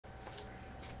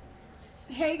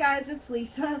Hey guys, it's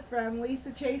Lisa from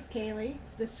Lisa Chase Kaylee,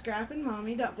 the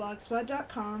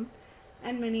scrappingmommy.blogspot.com,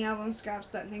 and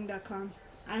minialbumscrapstunting.com.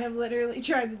 I have literally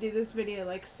tried to do this video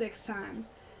like 6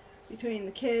 times between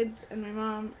the kids and my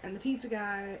mom and the pizza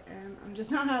guy, and I'm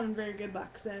just not having very good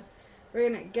luck, so we're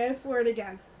gonna go for it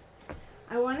again.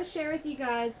 I want to share with you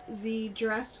guys the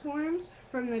dress forms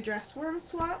from the dress form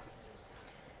swap.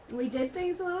 We did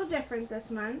things a little different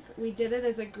this month. We did it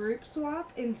as a group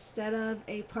swap instead of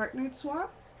a partnered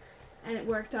swap, and it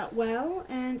worked out well,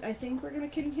 and I think we're going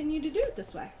to continue to do it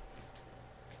this way.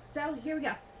 So here we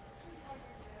go.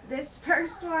 This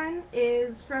first one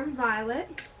is from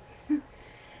Violet,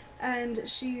 and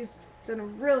she's done a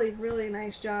really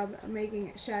nice job of making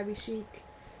it shabby chic.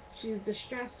 She's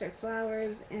distressed her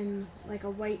flowers in like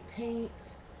a white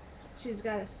paint. She's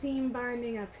got a seam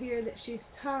binding up here that she's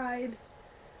tied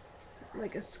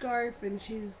like a scarf, and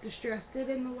she's distressed it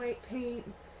in the white paint.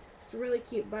 It's a really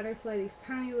cute butterfly, these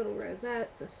tiny little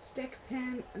rosettes, a stick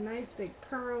pin, a nice big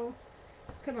pearl.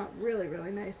 It's come out really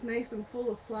nice and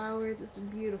full of flowers. It's a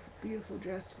beautiful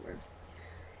dress for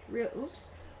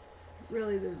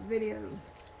really the video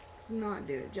does not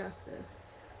do it justice.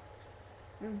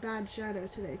 I have a bad shadow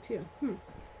today too.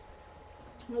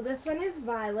 Well, this one is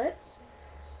Violet's,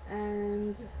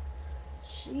 and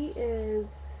she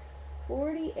is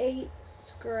 48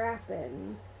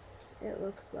 scrapping, it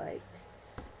looks like,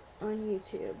 on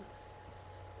YouTube.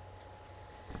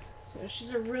 So she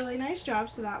did a really nice job.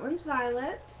 So that one's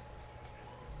Violet's.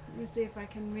 Let me see if I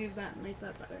can move that and make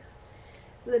that better.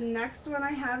 The next one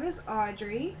I have is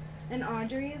Audrey, and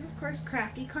Audrey is of course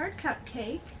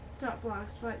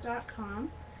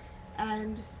craftycardcupcake.blogspot.com,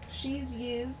 and she's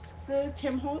used the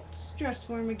Tim Holtz dress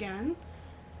form again,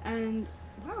 and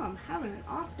wow, I'm having an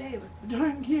off day with the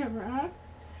darn camera, huh?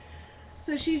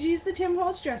 So she's used the Tim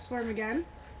Holtz dress form again,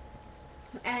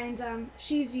 and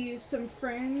she's used some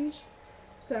fringe,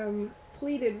 some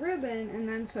pleated ribbon, and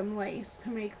then some lace to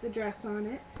make the dress on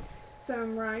it,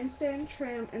 some rhinestone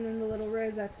trim, and then the little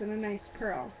rosettes and a nice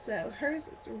pearl. So hers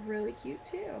is really cute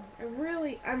too. I'm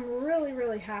really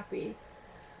happy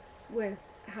with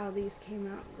how these came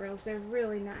out, girls. They're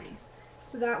really nice.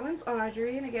 So that one's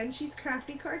Audrey, and again, she's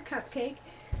Crafty Card Cupcake.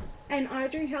 And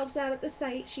Audrey helps out at the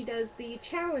site. She does the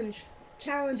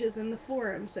challenges in the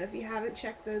forum. So if you haven't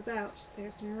checked those out,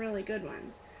 there's some really good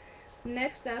ones.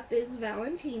 Next up is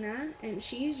Valentina, and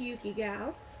she's Yuki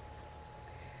Gal.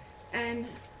 And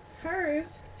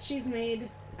hers, she's made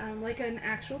like an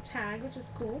actual tag, which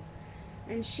is cool.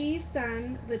 And she's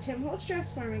done the Tim Holtz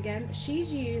dress form again, but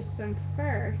she's used some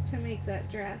fur to make that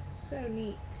dress. So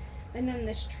neat. And then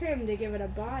this trim to give it a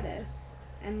bodice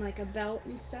and like a belt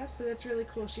and stuff, so that's really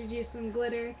cool. She's used some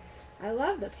glitter. I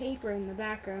love the paper in the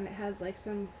background. It has like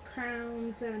some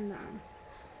crowns and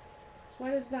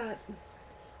what is that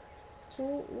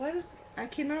tool? I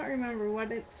cannot remember what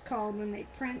it's called when they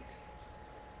print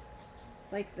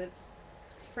like the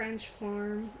French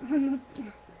farm on the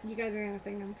you guys are gonna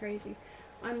think I'm crazy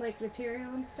on like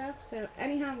material and stuff. So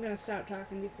anyhow, I'm gonna stop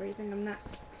talking before you think I'm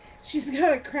nuts. She's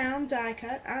got a crown die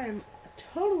cut. I am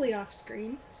totally off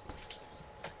screen.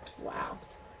 Wow.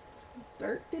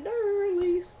 Dirty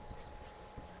release.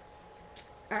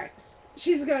 Alright.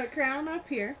 She's got a crown up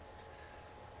here.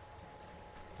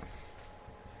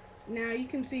 Now you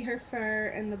can see her fur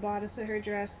and the bodice of her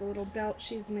dress, the little belt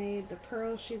she's made, the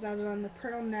pearls she's added on, the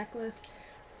pearl necklace.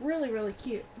 Really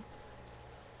cute.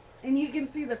 And you can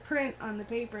see the print on the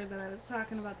paper that I was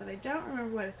talking about that I don't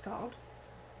remember what it's called.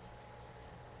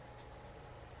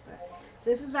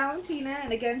 This is Valentina,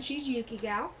 and again, she's Yuki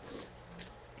Gal.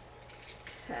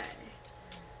 Okay.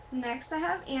 Next I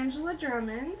have Angela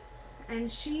Drummond,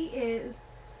 and she is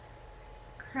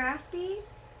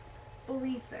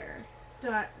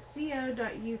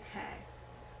craftybleether.co.uk.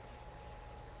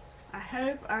 I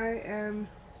hope I am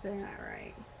saying that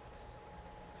right.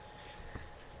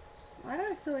 Why do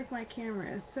I feel like my camera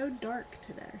is so dark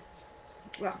today?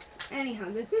 Well, anyhow,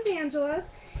 this is Angela's,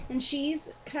 and she's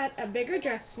cut a bigger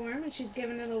dress form, and she's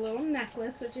given it a little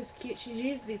necklace, which is cute. She's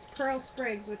used these pearl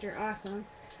sprigs, which are awesome,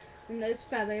 and those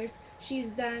feathers.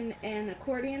 She's done an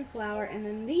accordion flower, and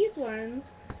then these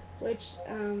ones, which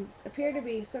appear to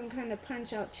be some kind of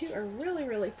punch-out too, are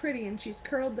really pretty, and she's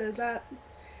curled those up.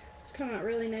 It's come out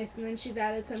really nice, and then she's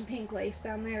added some pink lace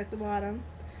down there at the bottom.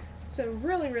 So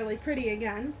really pretty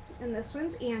again. And this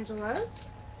one's Angela's.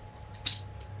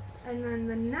 And then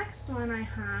the next one I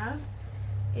have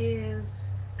is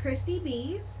Christy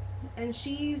B's, and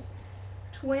she's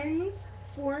Twins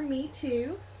for Me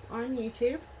Too on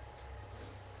YouTube.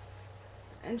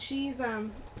 And she's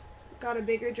got a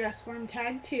bigger dress form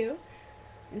tag too,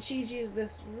 and she's used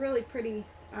this really pretty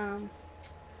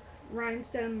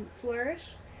rhinestone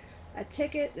flourish, a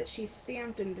ticket that she's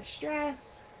stamped in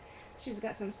distressed. She's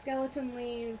got some skeleton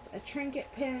leaves, a trinket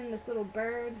pin, this little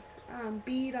bird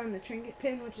bead on the trinket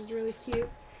pin, which is really cute.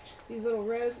 These little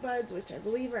rosebuds, which I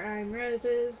believe are iron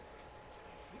roses.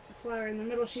 The flower in the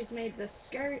middle, she's made the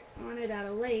skirt on it out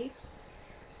of lace.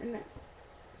 And then,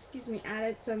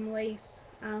 added some lace,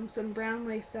 some brown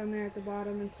lace down there at the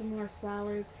bottom and some more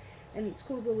flowers. And it's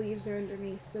cool the leaves are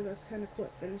underneath, so that's kind of cool.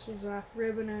 It finishes off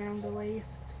ribbon around the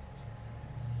waist.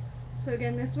 So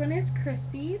again, this one is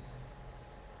Christie's.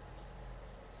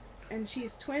 And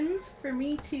she's twins for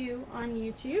me too on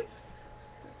YouTube.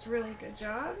 That's a really good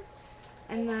job.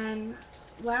 And then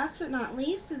last but not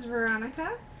least is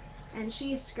Veronica. And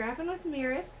she's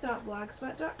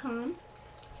scrappingwithmiris.blogspot.com.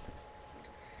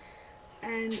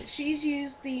 And she's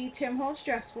used the Tim Holtz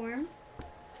dress form.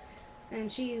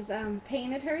 And she's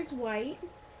painted hers white,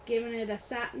 given it a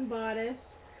satin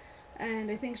bodice. And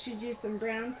I think she's used some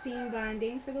brown seam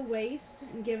binding for the waist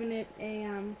and given it a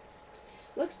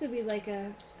looks to be like a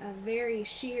very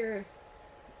sheer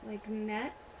like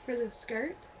net for the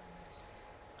skirt.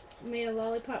 Made a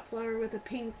lollipop flower with a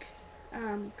pink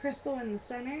crystal in the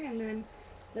center, and then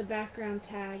the background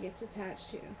tag it's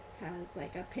attached to has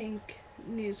like a pink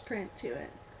newsprint to it.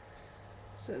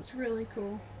 So it's really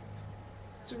cool.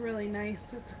 It's really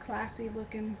nice. It's a classy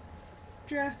looking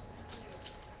dress.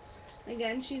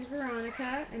 Again, she's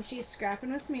Veronica and she's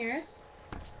Scrapping with Miris.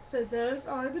 So those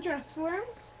are the dress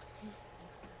forms.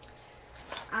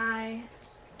 I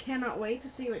cannot wait to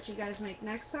see what you guys make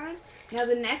next time. Now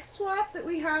the next swap that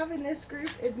we have in this group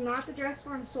is not the dress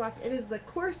form swap, it is the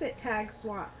corset tag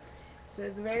swap. So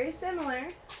it's very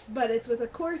similar, but it's with a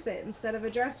corset instead of a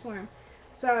dress form.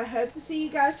 So I hope to see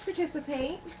you guys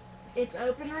participate. It's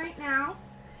open right now.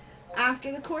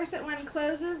 After the corset one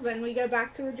closes, then we go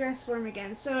back to the dress form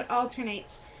again. So it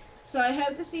alternates. So I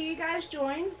hope to see you guys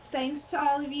join. Thanks to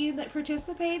all of you that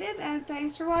participated, and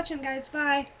thanks for watching, guys.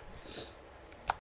 Bye.